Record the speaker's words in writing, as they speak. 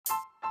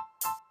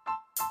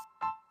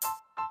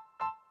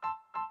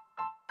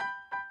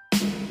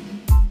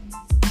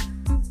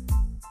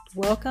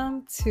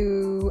Welcome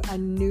to a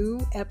new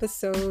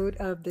episode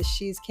of the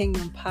She's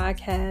Kingdom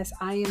podcast.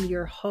 I am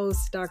your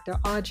host, Dr.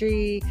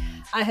 Audrey.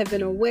 I have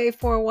been away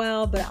for a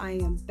while, but I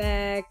am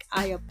back.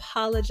 I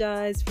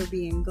apologize for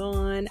being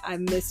gone. I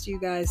missed you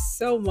guys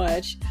so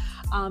much.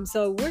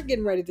 So we're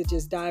getting ready to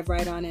just dive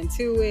right on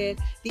into it.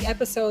 The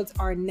episodes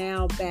are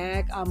now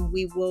back.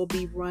 We will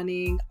be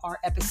running our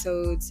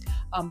episodes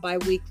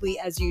bi-weekly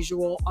as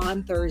usual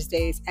on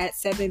Thursdays at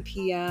 7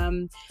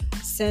 p.m.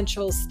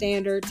 Central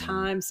Standard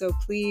Time. So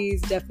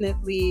please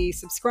definitely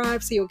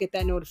subscribe so you'll get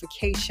that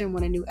notification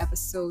when a new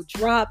episode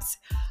drops.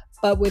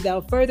 But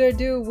without further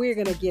ado, we're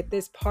going to get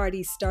this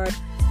party started.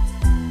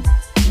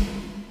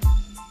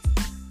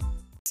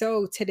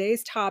 So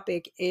today's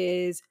topic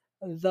is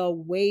the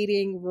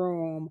waiting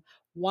room.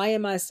 Why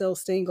am I still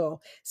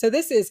single? So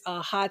this is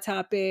a hot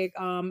topic.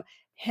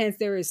 Hence,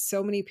 there is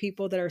so many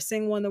people that are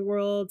single in the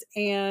world.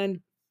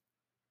 And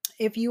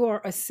if you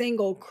are a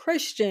single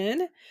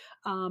Christian,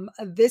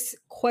 this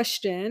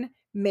question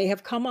may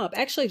have come up.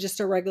 Actually, just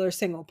a regular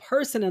single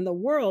person in the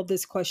world,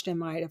 this question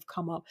might have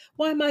come up.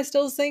 Why am I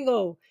still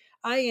single?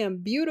 I am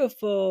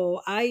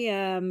beautiful. I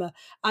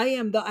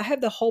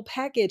have the whole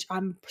package.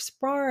 I'm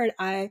smart.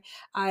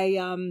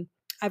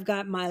 I've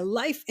got my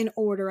life in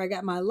order. I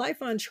got my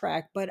life on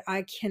track, but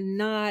I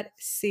cannot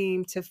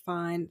seem to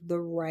find the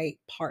right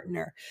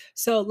partner.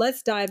 So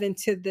let's dive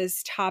into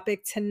this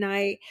topic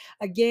tonight.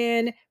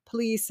 Again,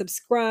 please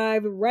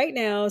subscribe right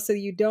now so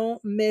you don't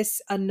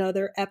miss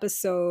another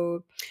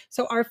episode.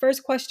 So, our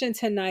first question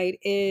tonight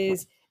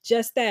is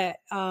just that.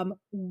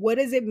 What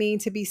does it mean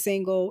to be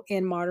single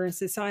in modern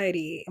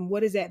society? And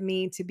what does that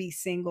mean to be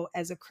single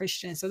as a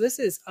Christian? So, this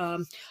is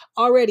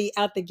already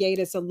out the gate.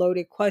 It's a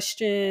loaded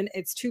question.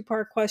 It's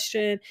two-part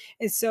question.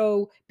 And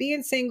so,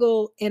 being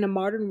single in a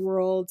modern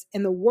world,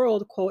 in the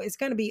world, quote, is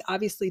going to be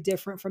obviously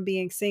different from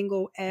being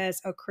single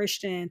as a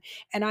Christian.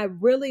 And I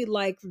really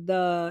like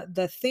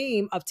the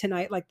theme of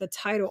tonight, like the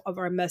title of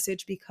our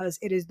message, because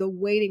it is the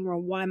waiting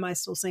room. Why am I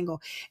still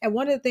single? And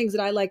one of the things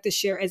that I like to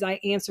share as I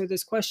answer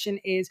this question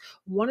is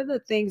one of the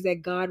things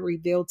that God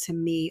revealed to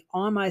me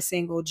on my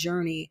single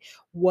journey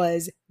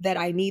was that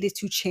I needed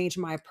to change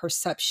my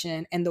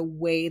perception and the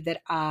way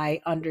that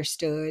I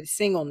understood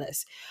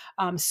singleness.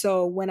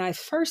 So when I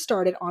first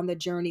started on the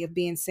journey of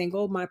being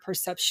single, my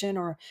perception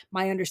or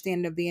my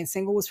understanding of being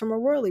single was from a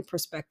worldly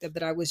perspective,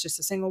 that I was just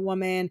a single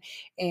woman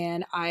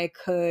and I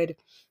could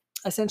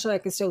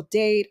still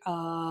date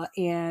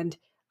and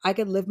I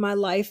could live my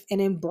life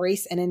and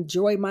embrace and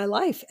enjoy my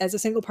life as a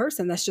single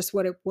person. That's just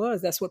what it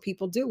was. That's what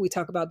people do. We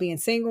talk about being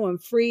single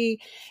and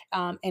free,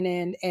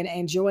 and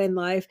enjoying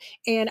life.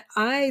 And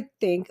I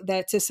think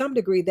that to some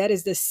degree that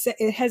is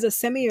it has a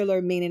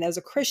similar meaning as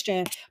a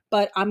Christian,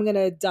 but I'm going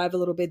to dive a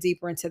little bit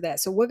deeper into that.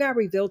 So what God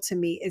revealed to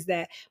me is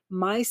that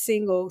my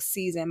single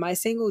season, my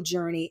single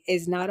journey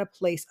is not a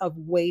place of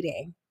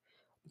waiting,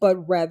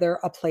 but rather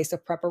a place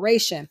of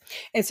preparation.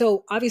 And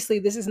so, obviously,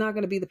 this is not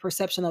going to be the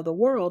perception of the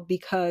world,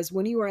 because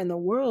when you are in the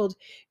world,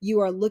 you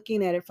are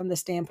looking at it from the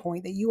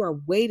standpoint that you are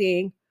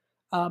waiting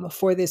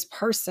for this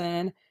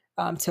person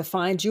to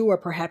find you, or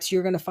perhaps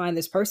you're going to find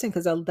this person,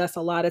 because that's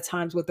a lot of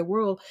times what the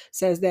world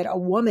says, that a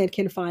woman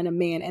can find a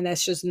man, and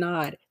that's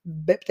not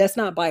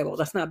Bible,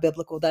 that's not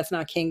biblical, that's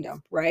not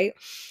kingdom, right?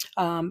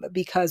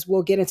 Because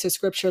we'll get into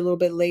scripture a little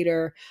bit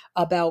later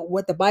about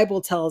what the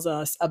Bible tells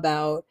us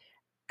about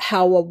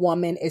how a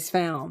woman is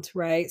found,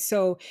 right?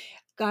 So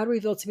God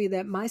revealed to me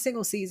that my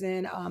single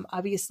season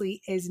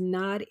obviously is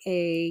not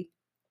a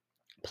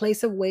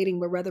place of waiting,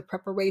 but rather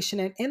preparation.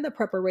 And in the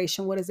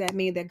preparation, what does that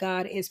mean? That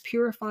God is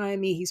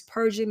purifying me, He's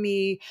purging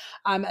me.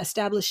 I'm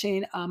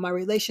establishing my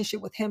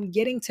relationship with Him,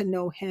 getting to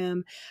know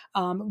Him,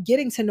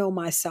 getting to know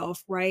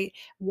myself, right?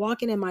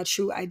 Walking in my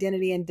true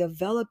identity and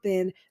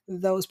developing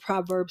those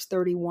Proverbs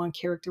 31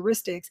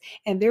 characteristics.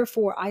 And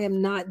therefore, I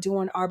am not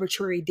doing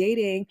arbitrary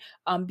dating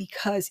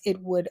because it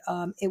would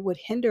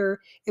hinder,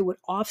 it would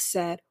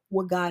offset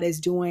what God is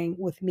doing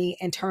with me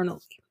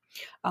internally.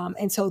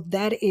 And so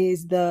that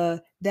is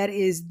the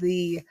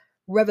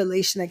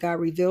revelation that God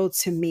revealed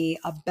to me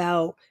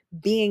about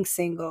being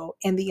single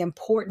and the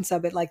importance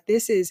of it. Like,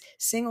 this is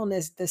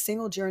singleness. The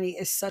single journey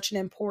is such an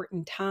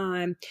important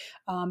time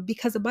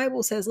because the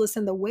Bible says,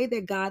 listen, the way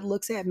that God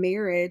looks at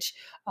marriage,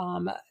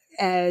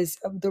 as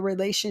the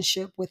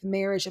relationship with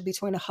marriage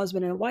between a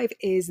husband and a wife,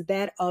 is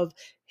that of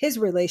His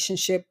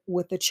relationship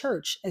with the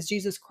church, as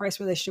Jesus Christ's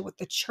relationship with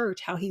the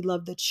church, how He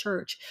loved the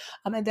church.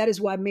 And that is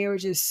why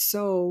marriage is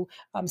so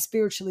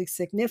spiritually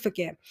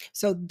significant.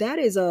 So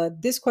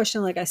this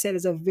question, like I said,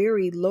 is a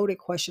very loaded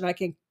question. I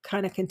can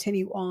kind of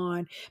continue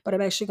on, but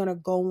I'm actually going to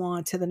go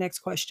on to the next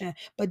question.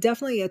 But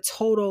definitely a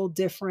total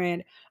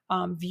different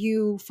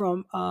view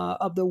from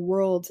of the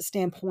world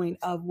standpoint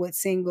of what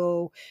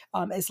single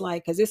is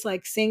like, because it's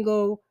like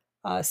single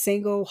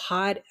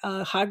hot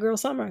girl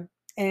summer.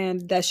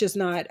 And that's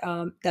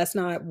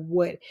not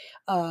what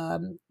a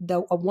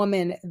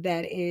woman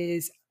that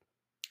is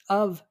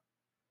of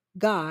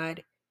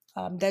God,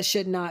 that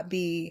should not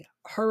be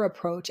her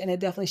approach, and it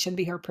definitely shouldn't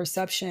be her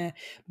perception.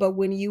 But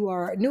when you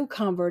are a new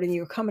convert and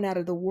you're coming out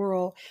of the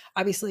world,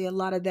 obviously a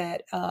lot of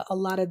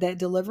that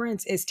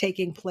deliverance is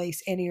taking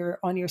place in your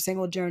on your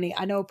single journey.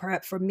 I know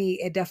perhaps for me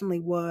it definitely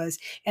was,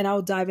 and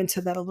I'll dive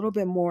into that a little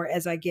bit more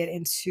as I get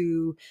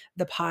into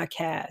the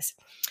podcast.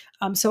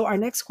 So our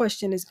next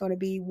question is going to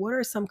be, what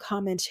are some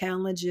common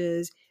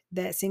challenges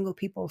that single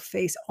people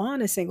face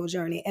on a single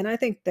journey? And I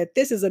think that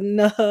this is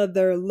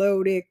another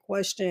loaded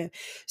question.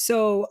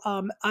 So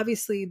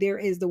obviously there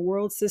is the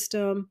world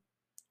system,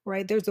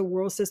 right? There's the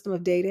world system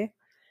of dating,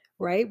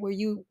 right?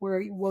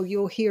 Where well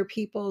you'll hear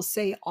people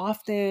say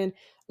often,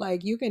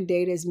 like, you can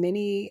date as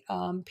many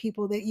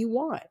people that you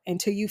want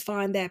until you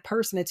find that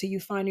person, until you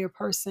find your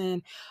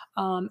person.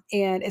 And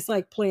it's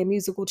like playing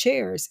musical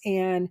chairs.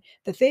 And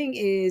the thing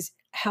is,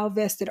 how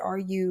vested are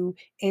you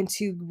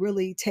into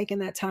really taking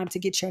that time to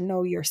get to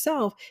know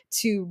yourself,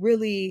 to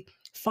really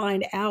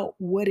find out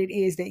what it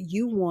is that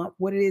you want,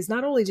 what it is,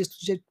 not only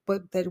just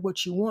but that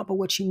what you want, but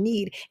what you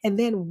need, and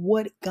then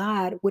what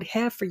God would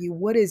have for you.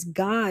 What is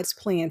God's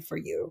plan for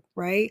you,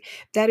 right?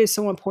 That is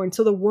so important.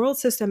 So the world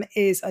system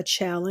is a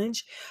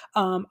challenge,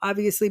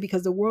 obviously,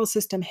 because the world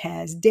system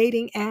has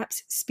dating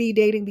apps, speed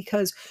dating,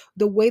 because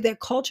the way that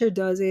culture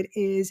does it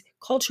is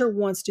culture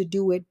wants to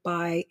do it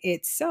by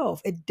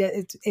itself.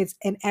 It's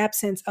an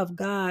absence of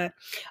God,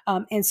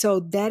 and so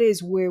that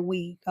is where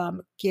we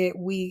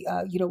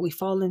we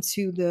fall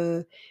into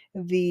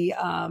the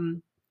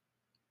um,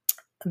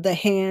 the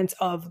hands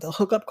of the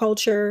hookup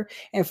culture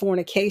and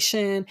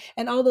fornication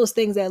and all those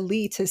things that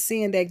lead to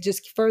sin, that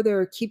just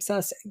further keeps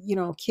us,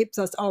 keeps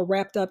us all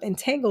wrapped up and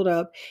tangled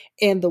up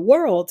in the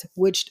world,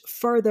 which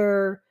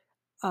further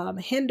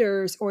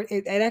hinders, or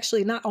it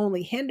actually not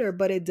only hinder,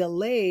 but it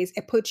delays,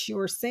 it puts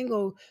your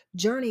single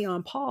journey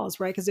on pause,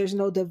 right? Because there's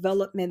no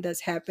development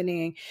that's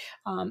happening.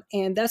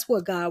 And that's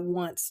what God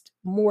wants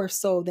more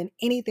so than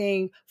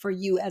anything for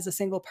you as a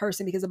single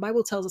person, because the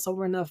Bible tells us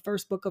over in the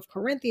first book of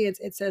Corinthians,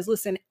 it says,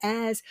 listen,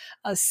 as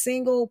a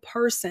single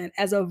person,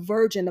 as a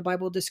virgin, the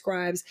Bible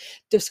describes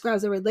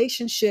a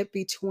relationship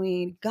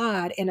between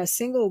God and a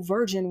single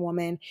virgin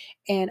woman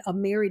and a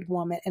married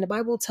woman. And the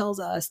Bible tells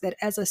us that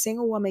as a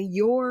single woman,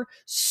 your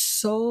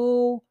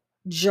sole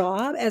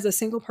job as a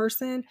single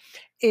person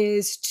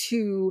is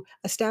to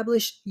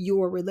establish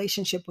your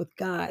relationship with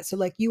God. So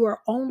like, you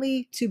are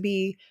only to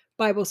be,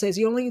 Bible says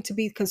you only need to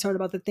be concerned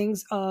about the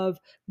things of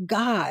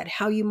God,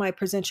 how you might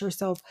present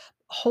yourself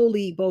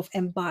holy both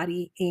in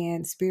body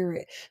and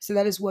spirit. So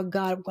that is what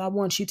God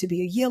wants you to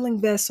be: a yielding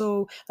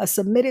vessel, a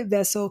submitted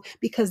vessel,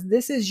 because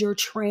this is your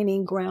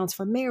training grounds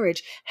for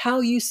marriage.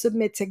 How you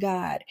submit to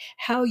God,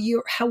 how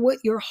what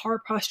your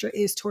heart posture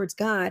is towards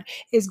God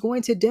is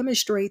going to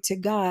demonstrate to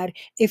God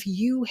if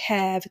you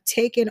have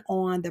taken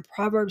on the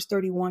Proverbs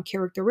 31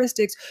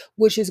 characteristics,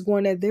 which is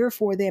going to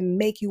therefore then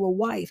make you a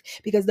wife.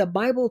 Because the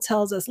Bible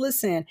tells us,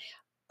 listen,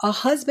 a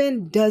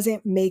husband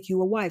doesn't make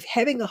you a wife.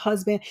 Having a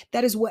husband,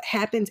 that is what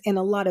happens in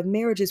a lot of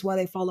marriages, why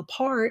they fall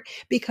apart,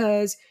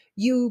 because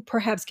you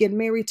perhaps get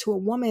married to a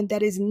woman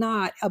that is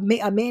not a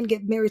man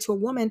get married to a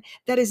woman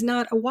that is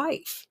not a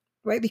wife,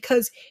 right?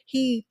 Because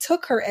he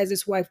took her as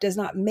his wife does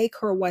not make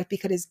her a wife,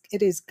 because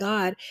it is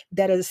God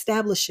that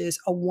establishes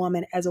a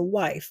woman as a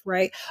wife,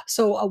 right?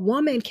 So a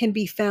woman can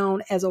be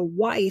found as a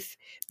wife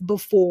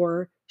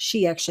before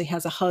she actually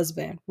has a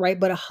husband, right?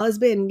 But a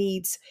husband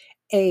needs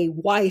a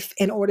wife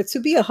in order to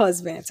be a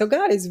husband. So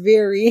God is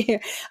very,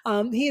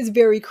 he is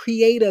very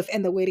creative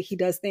in the way that he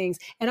does things.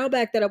 And I'll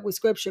back that up with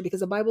scripture,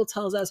 because the Bible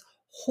tells us,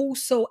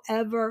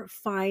 whosoever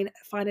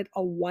findeth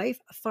a wife,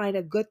 find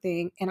a good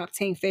thing and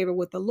obtain favor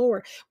with the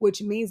Lord,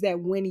 which means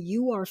that when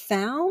you are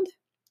found,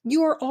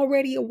 you are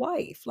already a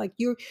wife. Like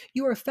you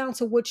are found.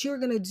 So what you're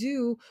going to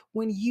do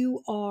when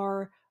you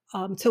are,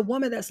 to a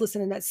woman that's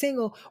listening, that's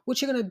single,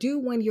 what you're going to do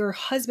when your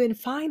husband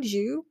finds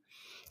you,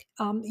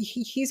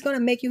 he's going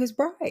to make you his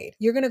bride.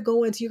 You're going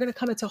to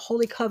come into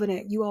holy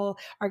covenant. You all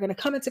are going to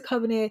come into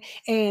covenant.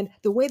 And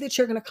the way that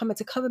you're going to come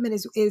into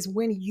covenant is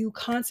when you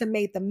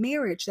consummate the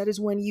marriage. That is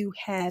when you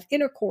have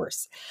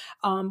intercourse,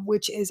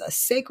 which is a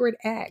sacred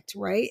act,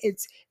 right?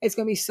 It's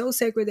going to be so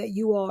sacred that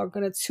you all are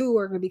going to, two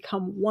are going to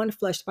become one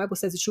flesh. The Bible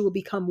says that you will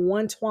become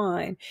one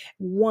twine,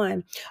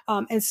 one.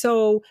 And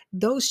so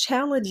those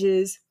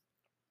challenges,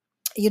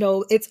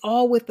 it's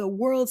all with the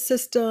world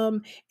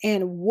system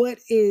and what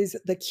is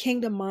the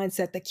kingdom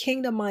mindset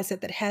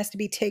that has to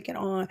be taken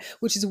on,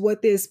 which is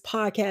what this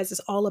podcast is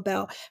all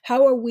about.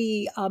 How are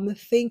we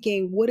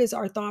thinking? What is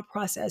our thought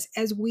process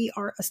as we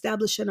are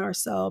establishing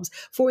ourselves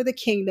for the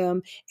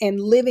kingdom and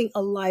living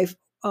a life,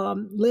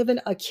 living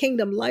a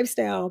kingdom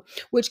lifestyle,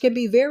 which can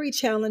be very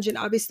challenging,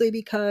 obviously,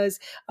 because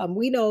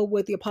we know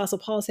what the Apostle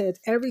Paul says: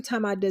 every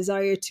time I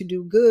desire to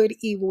do good,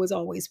 evil is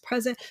always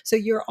present. So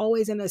you're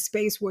always in a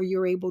space where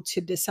you're able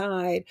to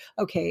decide,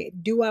 okay,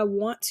 do I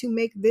want to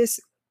make this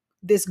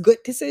good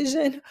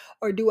decision,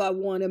 or do I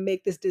want to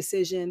make this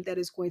decision that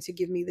is going to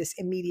give me this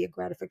immediate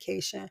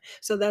gratification?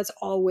 So that's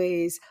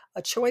always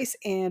a choice,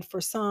 and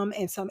for some,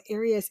 in some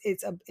areas,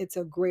 it's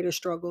a greater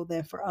struggle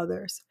than for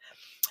others.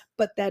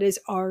 But that is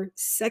our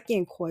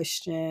second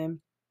question: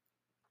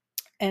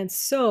 And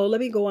so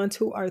let me go on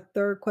to our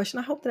third question.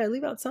 I hope that I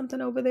leave out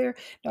something over there.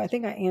 No, I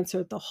think I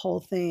answered the whole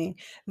thing.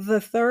 The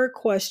third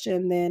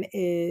question then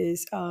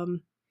is,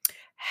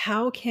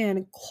 how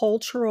can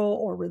cultural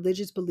or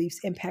religious beliefs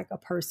impact a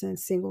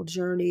person's single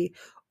journey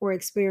or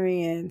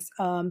experience?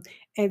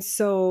 And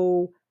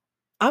so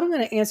I'm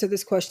going to answer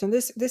this question.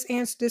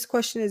 This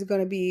question is going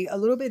to be a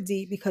little bit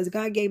deep because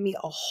God gave me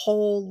a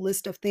whole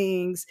list of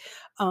things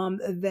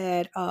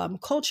that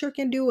culture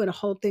can do, and a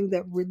whole thing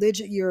that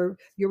your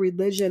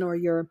religion or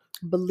your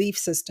belief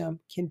system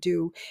can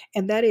do.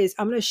 And that is,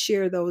 I'm going to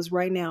share those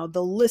right now.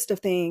 The list of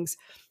things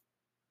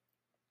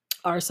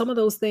are some of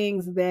those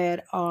things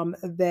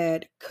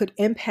that could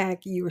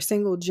impact your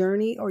single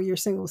journey or your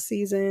single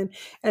season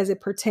as it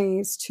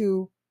pertains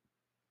to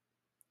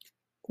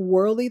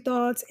worldly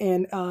thoughts,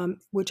 and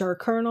which are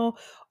carnal,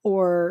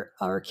 or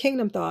our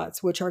kingdom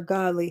thoughts which are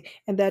godly.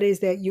 And that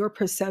is that your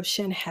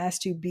perception has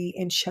to be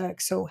in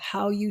check. So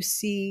how you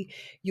see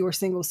your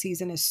single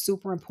season is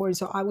super important.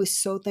 So I was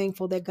so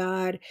thankful that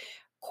God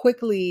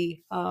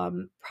quickly,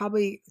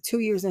 probably 2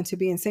 years into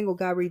being single,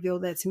 God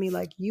revealed that to me,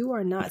 like, you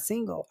are not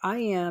single. I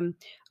am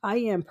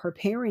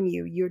preparing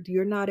you.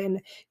 You're not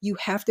in, you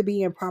have to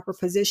be in proper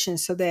position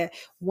so that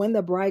when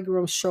the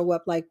bridegrooms show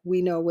up, like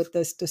we know with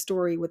this, the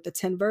story with the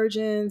 10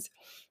 virgins,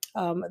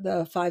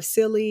 the five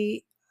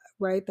silly,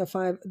 right? The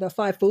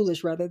five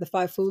foolish, rather, the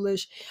five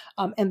foolish,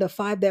 and the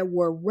five that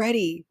were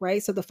ready,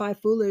 right? So the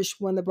five foolish,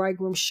 when the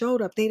bridegroom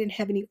showed up, they didn't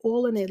have any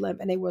oil in their lamp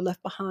and they were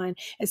left behind.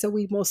 And so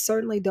we most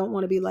certainly don't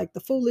want to be like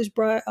the foolish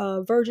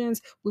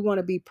virgins. We want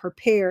to be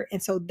prepared.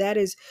 And so that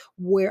is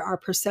where our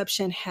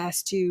perception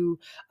has to,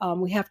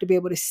 we have to be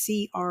able to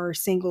see our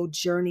single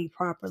journey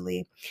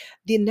properly.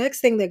 The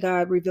next thing that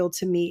God revealed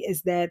to me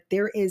is that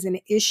there is an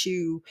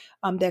issue,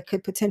 that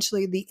could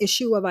potentially, the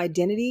issue of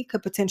identity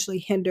could potentially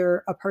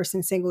hinder a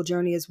person's single journey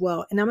as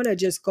well. And I'm going to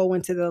just go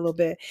into that a little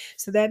bit.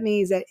 So that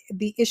means that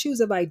the issues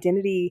of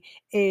identity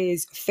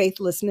is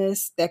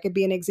faithlessness. That could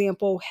be an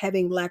example.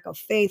 Having lack of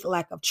faith,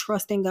 lack of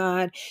trust in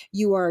God.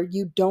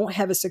 You don't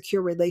have a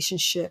secure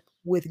relationship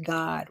with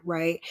God,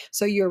 right?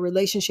 So your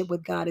relationship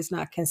with God is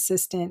not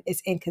consistent.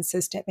 It's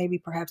inconsistent, maybe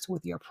perhaps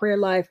with your prayer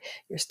life,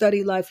 your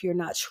study life. You're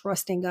not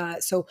trusting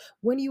God. So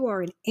when you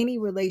are in any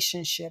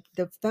relationship,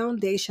 the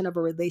foundation of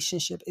a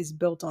relationship is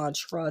built on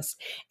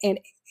trust. And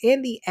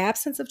in the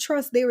absence of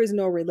trust, there is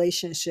no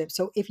relationship.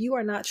 So if you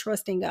are not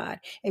trusting God,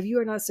 if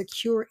you are not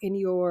secure in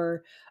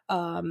your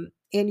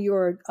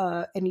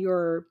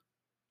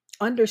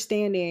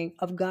understanding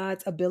of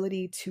God's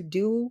ability to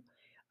do,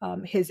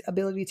 his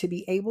ability to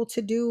be able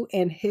to do,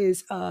 and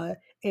his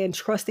and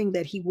trusting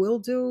that he will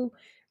do,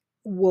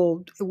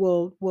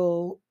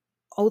 will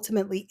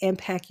ultimately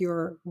impact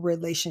your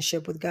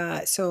relationship with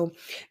God. So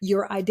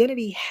your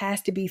identity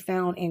has to be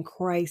found in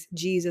Christ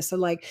Jesus. So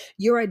like,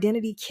 your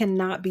identity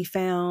cannot be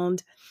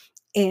found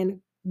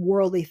in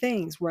worldly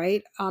things,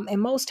 right? And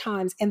most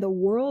times in the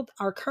world,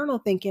 our carnal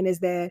thinking is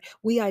that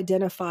we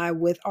identify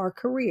with our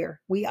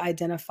career, we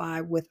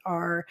identify with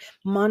our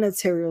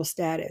monetary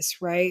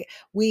status, right?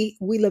 We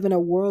live in a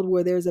world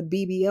where there's a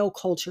BBL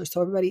culture, so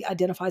everybody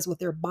identifies with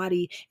their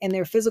body and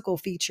their physical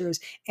features,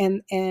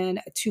 and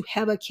to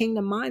have a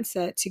kingdom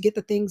mindset, to get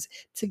the things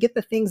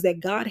that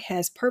God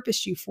has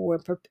purposed you for,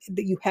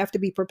 that you have to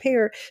be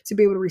prepared to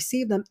be able to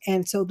receive them.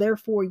 And so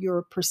therefore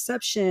your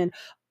perception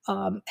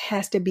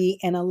has to be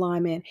in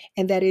alignment,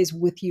 and that is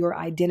with your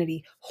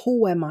identity.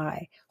 Who am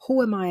I?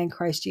 Who am I in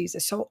Christ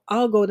Jesus? So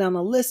I'll go down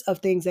a list of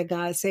things that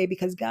God say,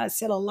 because God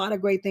said a lot of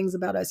great things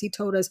about us. He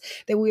told us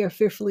that we are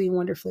fearfully and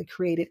wonderfully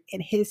created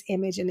in his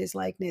image and his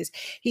likeness.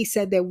 He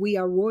said that we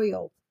are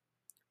royal,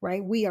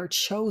 right? We are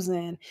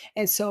chosen.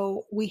 And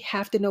so we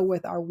have to know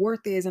what our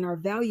worth is and our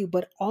value,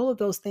 but all of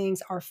those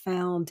things are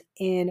found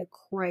in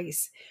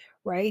Christ,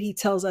 right? He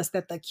tells us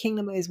that the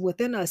kingdom is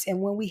within us. And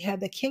when we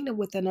have the kingdom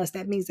within us,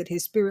 that means that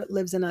his spirit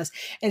lives in us.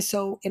 And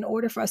so in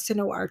order for us to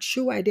know our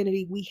true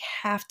identity, we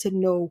have to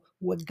know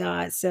what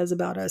God says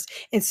about us.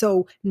 And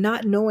so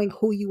not knowing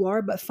who you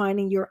are, but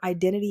finding your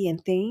identity in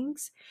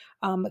things,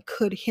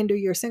 could hinder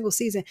your single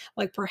season.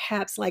 Like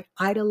perhaps like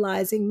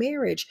idolizing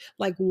marriage,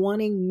 like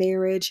wanting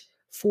marriage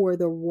for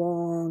the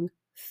wrong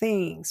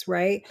things,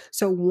 right?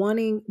 So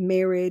wanting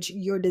marriage,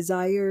 your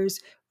desires,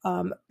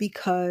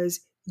 because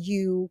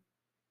you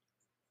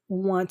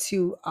want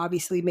to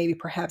obviously maybe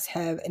perhaps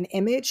have an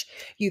image.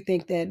 You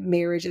think that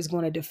marriage is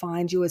going to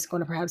define you. It's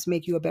going to perhaps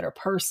make you a better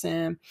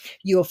person.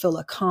 You'll feel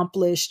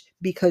accomplished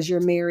because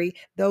you're married.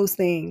 Those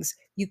things.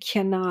 You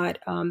cannot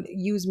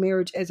use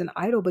marriage as an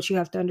idol, but you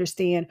have to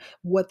understand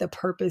what the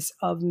purpose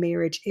of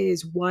marriage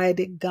is. Why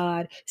did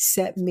God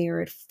set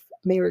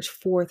marriage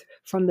forth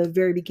from the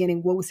very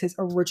beginning? What was his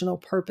original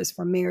purpose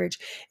for marriage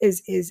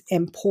is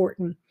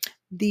important.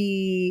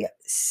 The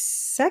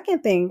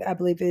second thing I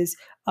believe is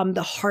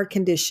the heart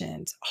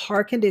conditions,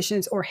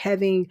 or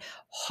having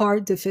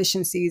heart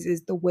deficiencies,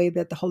 is the way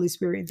that the Holy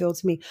Spirit revealed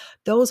to me.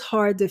 Those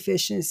heart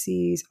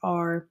deficiencies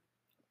are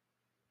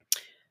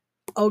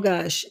Oh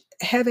gosh,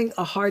 having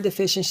a heart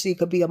deficiency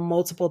could be a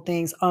multiple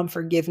things,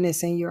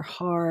 unforgiveness in your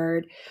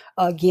heart.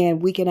 Again,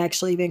 we can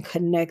actually even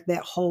connect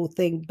that whole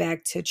thing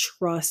back to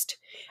trust,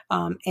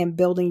 and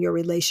building your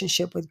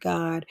relationship with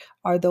God.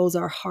 Are those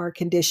are heart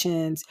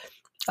conditions?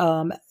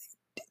 Um,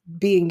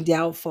 Being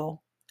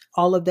doubtful,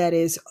 all of that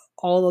is,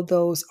 all of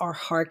those are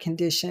heart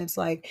conditions,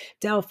 like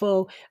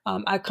doubtful.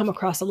 I come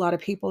across a lot of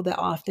people that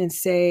often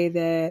say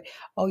that,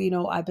 oh,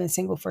 I've been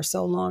single for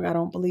so long, I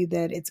don't believe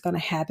that it's going to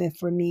happen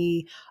for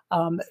me.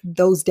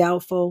 Those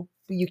doubtful,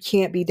 you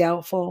can't be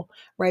doubtful,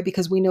 right?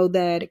 Because we know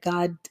that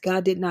God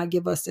did not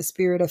give us the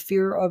spirit of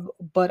fear,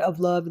 but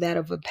of love, that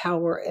of a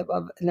power,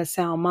 and a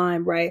sound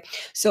mind, right?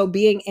 So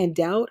being in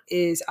doubt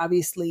is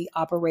obviously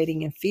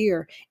operating in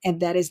fear, and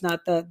that is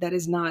not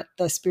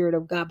the spirit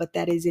of God, but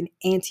that is an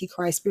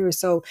antichrist spirit.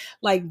 So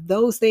like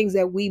those things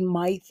that we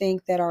might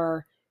think that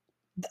are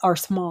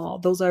small,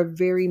 those are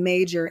very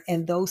major,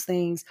 and those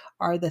things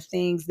are the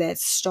things that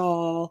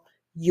stall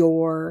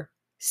your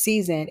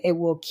season. It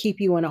will keep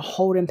you in a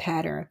holding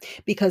pattern,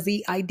 because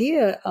the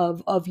idea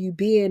of you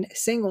being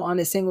single on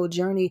a single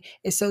journey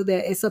is so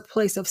that it's a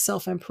place of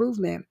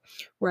self-improvement,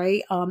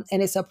 right? And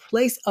it's a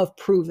place of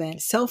proven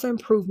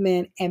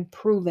self-improvement and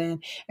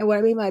proven. And what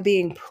I mean by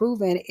being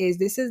proven is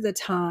this is the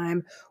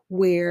time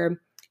where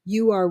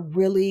you are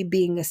really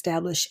being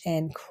established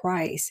in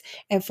Christ.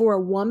 And for a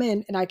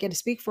woman, and I can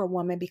speak for a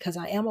woman because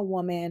I am a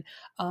woman,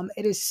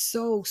 it is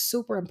so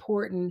super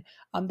important,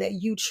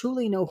 that you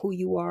truly know who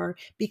you are,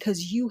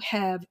 because you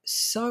have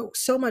so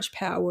much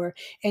power,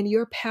 and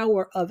your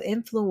power of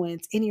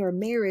influence in your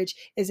marriage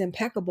is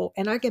impeccable.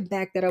 And I can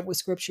back that up with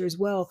scripture as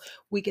well.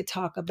 We could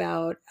talk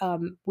about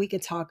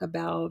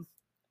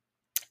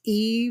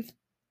Eve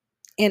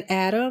and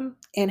Adam,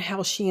 and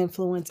how she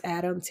influenced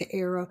Adam to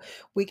error.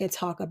 We can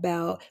talk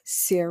about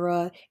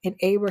Sarah and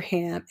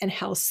Abraham, and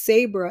how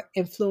Sarah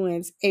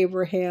influenced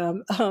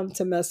Abraham,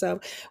 to mess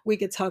up. We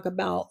could talk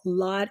about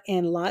Lot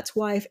and Lot's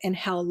wife, and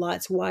how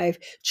Lot's wife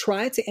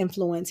tried to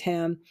influence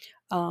him,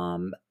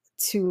 um,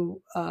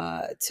 to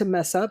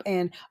mess up,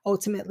 and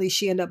ultimately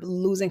she ended up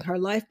losing her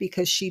life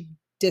because she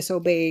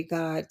disobeyed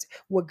God,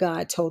 what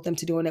God told them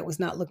to do, and it was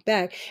not look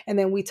back. And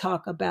then we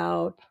talk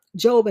about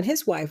Job and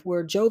his wife,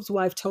 where Job's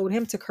wife told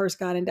him to curse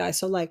God and die.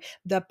 So, like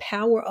the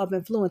power of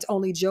influence,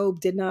 only Job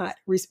did not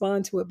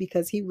respond to it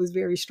because he was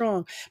very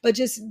strong. But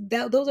just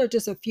that, those are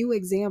just a few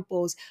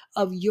examples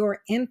of your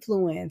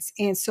influence.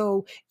 And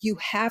so you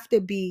have to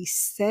be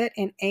set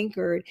and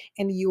anchored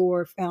in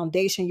your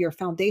foundation. Your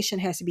foundation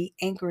has to be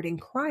anchored in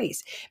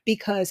Christ,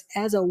 because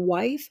as a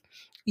wife,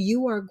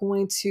 you are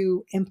going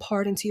to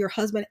impart into your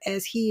husband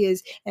as he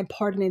is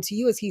imparting into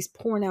you, as he's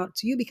pouring out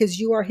to you, because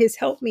you are his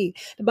helpmeet.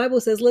 The Bible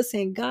says,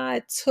 listen,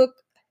 God took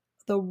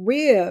the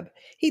rib,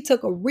 he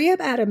took a rib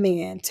out of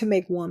man to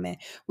make woman,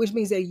 which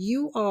means that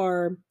you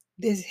are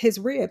his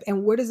rib.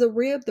 And what is a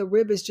rib? The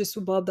rib is just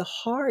above the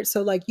heart.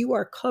 So like you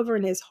are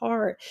covering his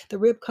heart. The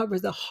rib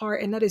covers the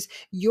heart. And that is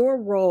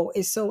your role,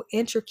 is so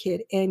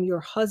intricate in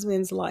your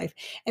husband's life.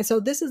 And so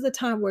this is the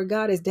time where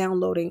God is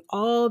downloading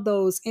all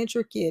those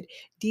intricate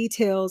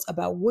details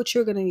about what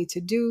you're going to need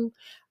to do,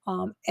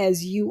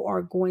 as you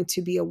are going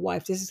to be a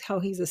wife. This is how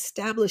he's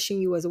establishing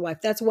you as a wife.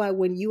 That's why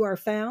when you are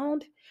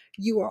found,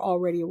 you are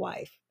already a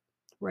wife,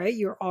 right?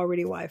 You're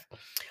already a wife.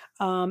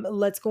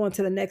 Let's go on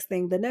to the next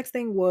thing. The next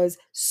thing was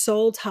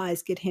soul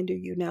ties could hinder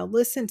you. Now,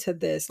 listen to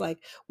this. Like,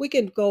 we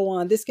can go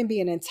on. This can be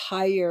an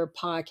entire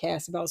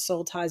podcast about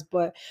soul ties,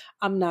 but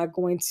I'm not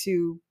going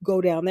to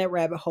go down that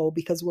rabbit hole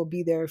because we'll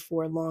be there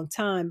for a long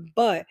time.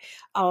 But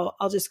I'll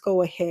just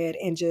go ahead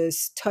and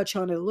just touch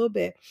on it a little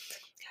bit.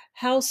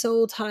 How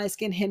soul ties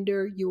can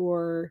hinder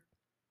your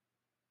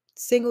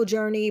single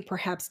journey,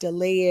 perhaps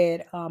delay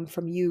it,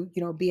 from you,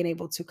 being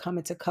able to come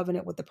into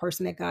covenant with the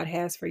person that God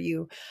has for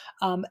you.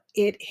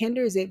 It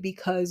hinders it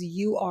because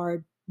you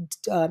are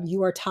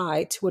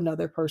tied to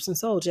another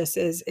person's soul, just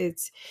as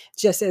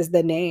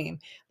the name.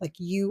 Like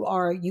you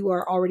are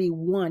already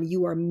one.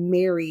 You are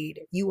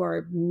married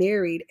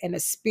in a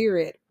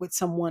spirit with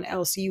someone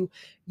else.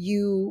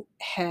 You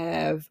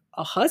have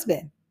a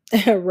husband.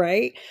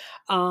 Right.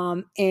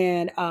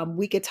 And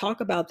we could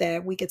talk about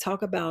that. We could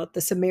talk about the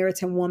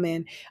Samaritan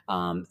woman,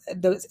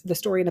 the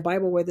story in the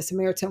Bible where the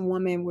Samaritan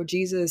woman, where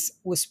Jesus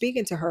was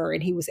speaking to her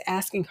and he was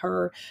asking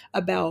her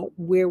about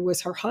where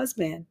was her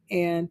husband,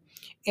 and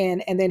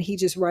then he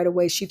just right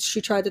away,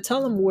 she tried to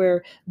tell him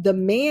where the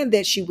man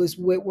that she was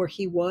with, where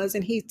he was,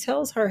 and he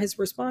tells her, his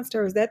response to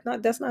her is,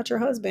 that's not your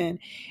husband,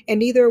 and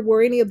neither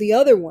were any of the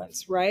other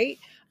ones, right?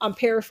 I'm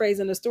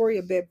paraphrasing the story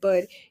a bit,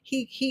 but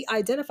he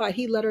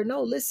let her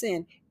know,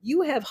 listen,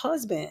 you have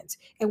husbands.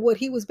 And what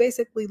he was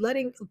basically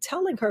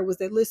telling her was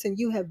that, listen,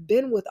 you have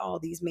been with all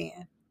these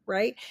men,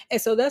 right?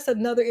 And so that's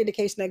another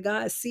indication that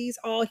God sees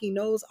all, he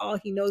knows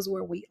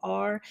where we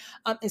are.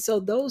 And so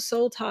those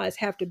soul ties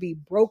have to be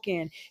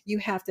broken. You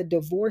have to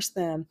divorce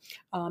them.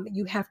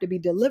 You have to be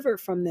delivered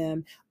from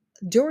them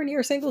during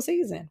your single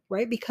season,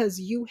 right? Because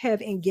you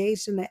have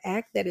engaged in the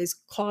act that has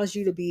caused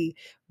you to be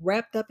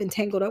wrapped up and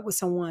tangled up with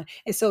someone.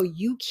 And so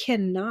you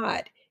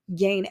cannot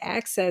gain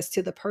access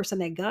to the person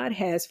that God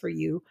has for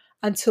you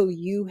until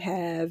you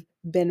have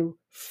been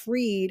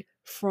freed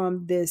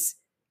from this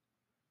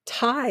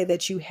tie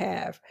that you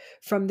have,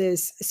 from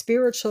this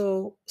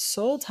spiritual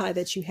soul tie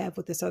that you have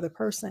with this other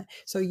person.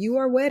 So you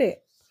are wedded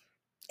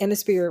in the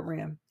spirit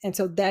realm, and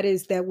so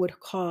that would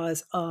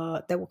cause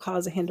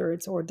a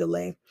hindrance or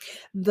delay.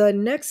 The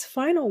next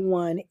final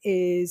one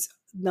is,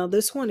 now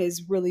this one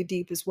is really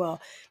deep as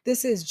well.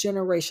 This is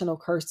generational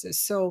curses.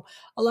 So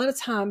a lot of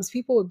times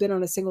people have been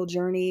on a single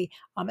journey,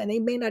 and they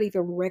may not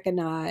even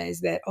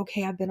recognize that,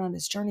 okay, I've been on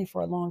this journey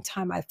for a long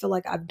time, I feel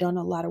like I've done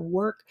a lot of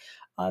work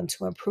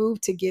to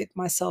improve, to get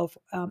myself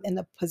in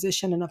the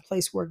position, in a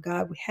place where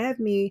God would have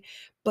me,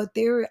 but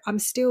there I'm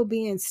still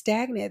being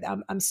stagnant,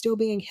 I'm still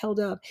being held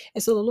up.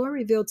 And so the Lord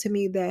revealed to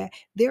me that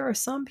there are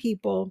some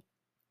people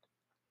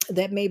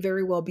that may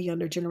very well be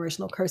under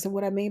generational curse. And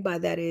what I mean by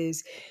that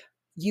is,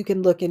 you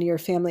can look in your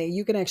family,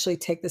 you can actually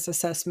take this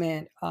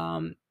assessment.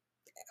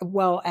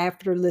 Well,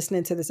 after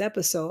listening to this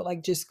episode,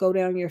 like just go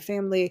down your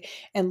family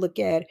and look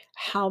at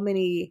how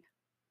many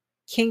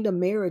kingdom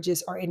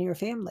marriages are in your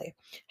family.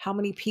 How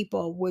many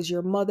people was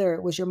your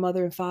mother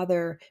and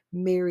father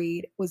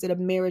married? Was it a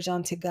marriage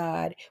unto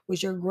God?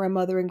 Was your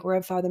grandmother and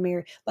grandfather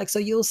married? Like, so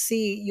you'll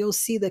see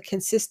the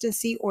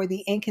consistency or the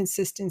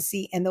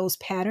inconsistency in those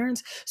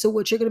patterns. So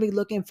what you're going to be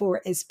looking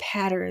for is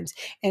patterns.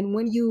 And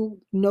when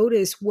you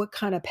notice what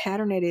kind of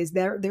pattern it is,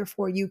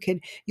 therefore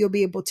you'll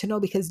be able to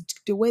know, because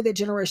the way that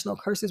generational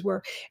curses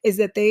work is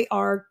that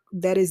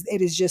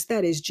it is just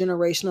that, is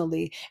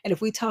generationally. And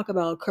if we talk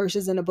about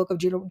curses in the book of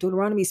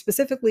Deuteronomy,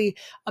 specifically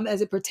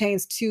as it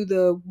pertains to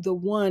the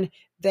one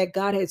that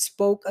God had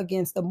spoke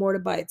against the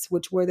Moabites,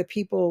 which were the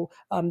people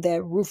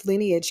that Ruth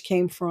lineage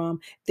came from,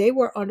 they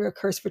were under a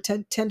curse for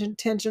 10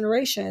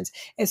 generations.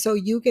 And so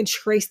you can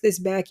trace this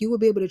back. You will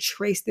be able to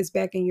trace this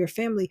back in your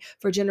family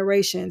for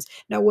generations.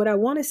 Now, what I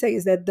want to say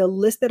is that the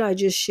list that I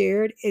just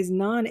shared is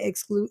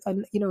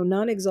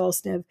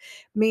non-exhaustive,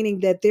 meaning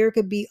that there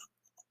could be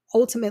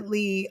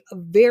ultimately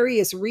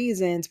various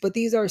reasons, but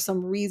these are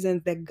some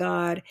reasons that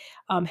God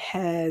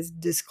has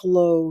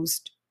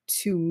disclosed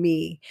to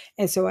me.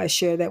 And so I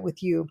share that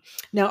with you.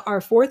 Now, our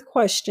fourth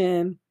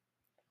question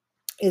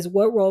is,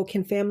 what role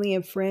can family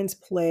and friends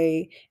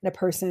play in a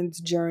person's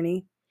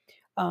journey?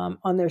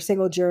 On their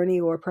single journey,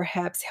 or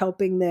perhaps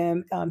helping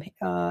them,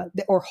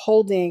 or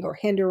holding or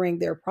hindering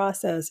their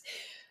process.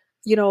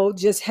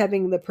 Just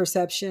having the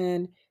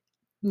perception,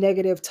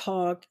 negative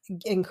talk,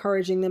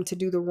 encouraging them to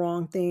do the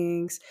wrong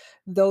things,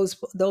 those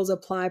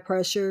apply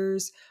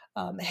pressures,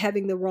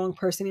 having the wrong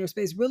person in your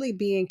space, really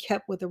being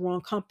kept with the wrong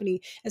company.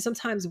 And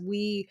sometimes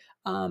we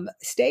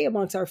stay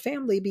amongst our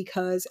family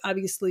because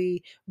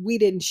obviously we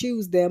didn't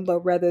choose them, but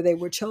rather they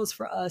were chose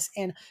for us.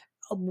 And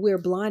we're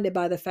blinded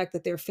by the fact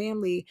that they're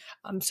family,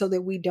 so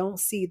that we don't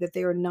see that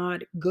they are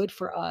not good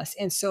for us.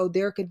 And so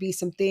there could be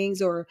some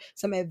things or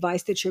some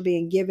advice that you're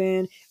being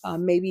given,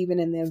 maybe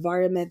even in the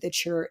environment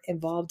that you're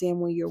involved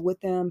in when you're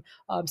with them,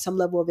 some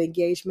level of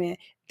engagement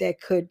that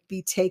could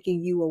be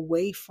taking you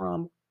away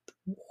from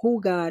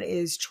who God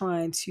is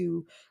trying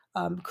to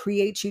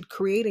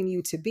creating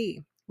you to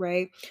be.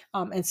 Right.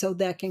 And so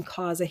that can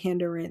cause a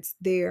hindrance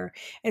there.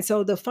 And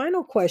so the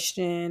final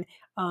question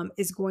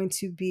is going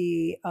to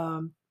be,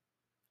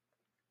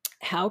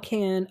 how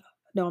can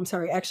no, I'm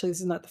sorry. Actually, this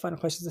is not the final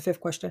question. It's the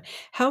fifth question.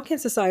 How can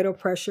societal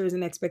pressures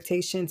and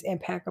expectations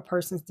impact a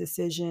person's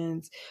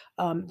decisions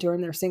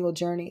during their single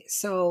journey?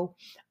 So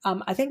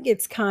I think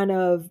it's kind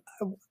of,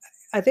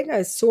 I think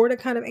I sort of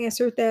kind of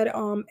answered that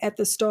at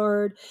the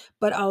start,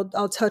 but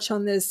I'll touch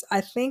on this.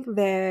 I think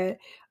that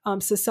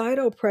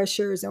societal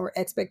pressures or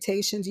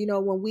expectations,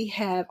 when we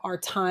have our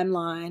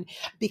timeline,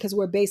 because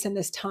we're basing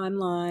this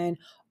timeline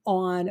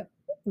on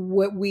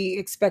what we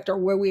expect or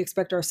where we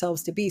expect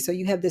ourselves to be. So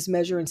you have this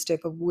measuring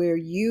stick of where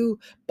you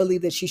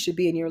believe that you should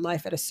be in your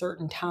life at a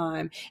certain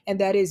time. And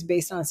that is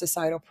based on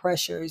societal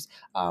pressures.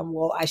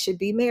 Well, I should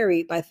be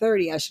married by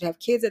 30. I should have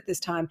kids at this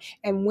time.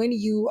 And when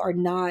you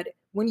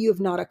have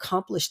not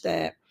accomplished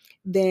that,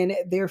 then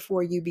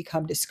therefore you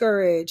become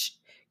discouraged.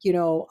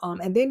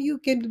 And then you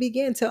can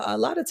begin to, a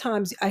lot of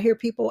times I hear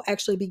people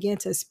actually begin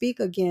to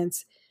speak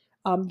against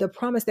the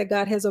promise that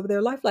God has over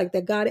their life, like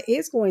that God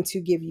is going to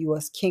give you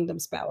a kingdom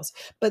spouse.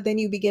 But then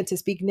you begin to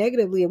speak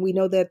negatively. And we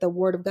know that the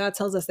word of God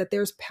tells us that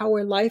there's power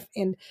in life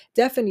and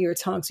death in your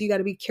tongue. So you got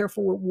to be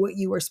careful with what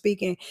you are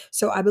speaking.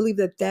 So I believe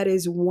that that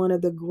is one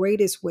of the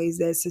greatest ways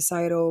that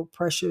societal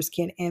pressures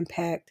can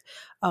impact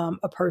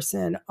a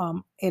person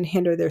and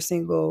hinder their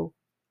single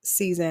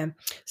season.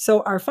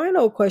 So our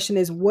final question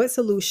is, what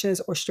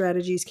solutions or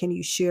strategies can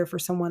you share for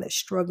someone that's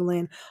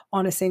struggling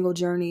on a single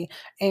journey?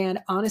 And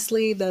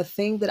honestly, the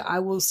thing that I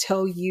will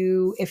tell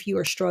you if you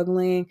are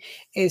struggling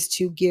is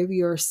to give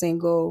your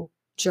single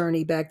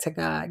journey back to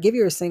God. Give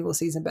your single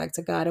season back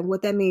to God. And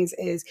what that means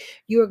is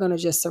you are going to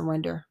just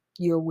surrender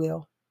your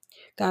will.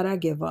 God, I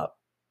give up.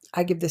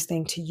 I give this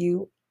thing to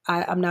you.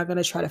 I'm not going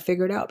to try to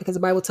figure it out, because the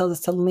Bible tells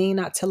us to lean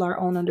not to our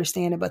own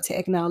understanding, but to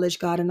acknowledge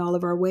God in all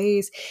of our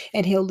ways,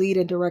 and He'll lead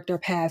and direct our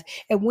path.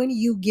 And when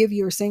you give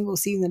your single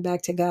season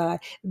back to God,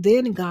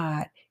 then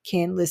God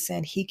can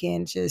listen. He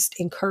can just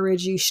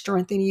encourage you,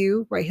 strengthen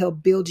you, right? He'll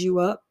build you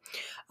up.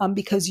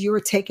 Because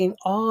you're taking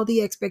all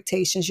the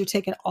expectations, you're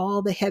taking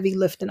all the heavy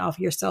lifting off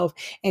yourself,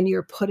 and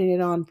you're putting it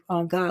on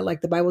God.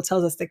 Like the Bible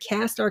tells us to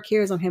cast our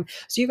cares on Him.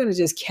 So you're going to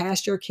just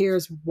cast your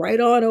cares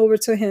right on over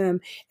to Him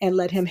and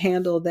let Him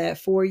handle that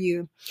for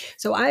you.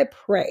 So I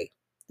pray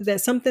that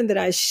something that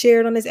I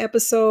shared on this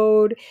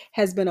episode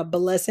has been a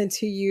blessing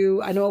to you.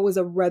 I know it was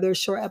a rather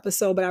short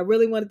episode, but I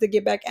really wanted to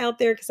get back out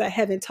there because I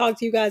haven't talked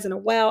to you guys in a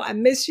while. I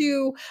miss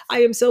you.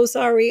 I am so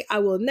sorry. I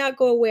will not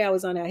go away. I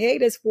was on a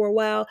hiatus for a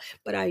while,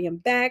 but I am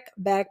back,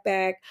 back,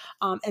 back.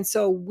 And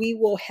so we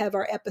will have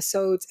our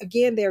episodes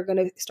again. They're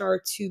going to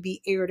start to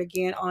be aired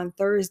again on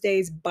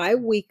Thursdays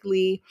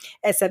bi-weekly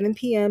at 7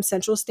 p.m.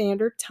 Central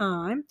Standard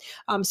Time.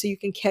 So you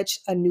can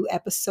catch a new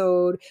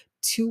episode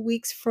 2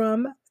 weeks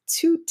from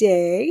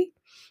today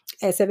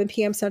at 7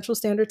 p.m. Central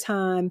Standard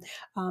Time.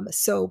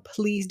 So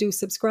please do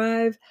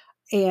subscribe.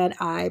 And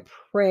I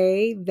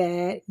pray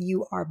that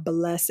you are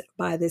blessed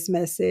by this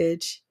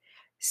message.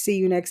 See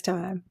you next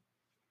time.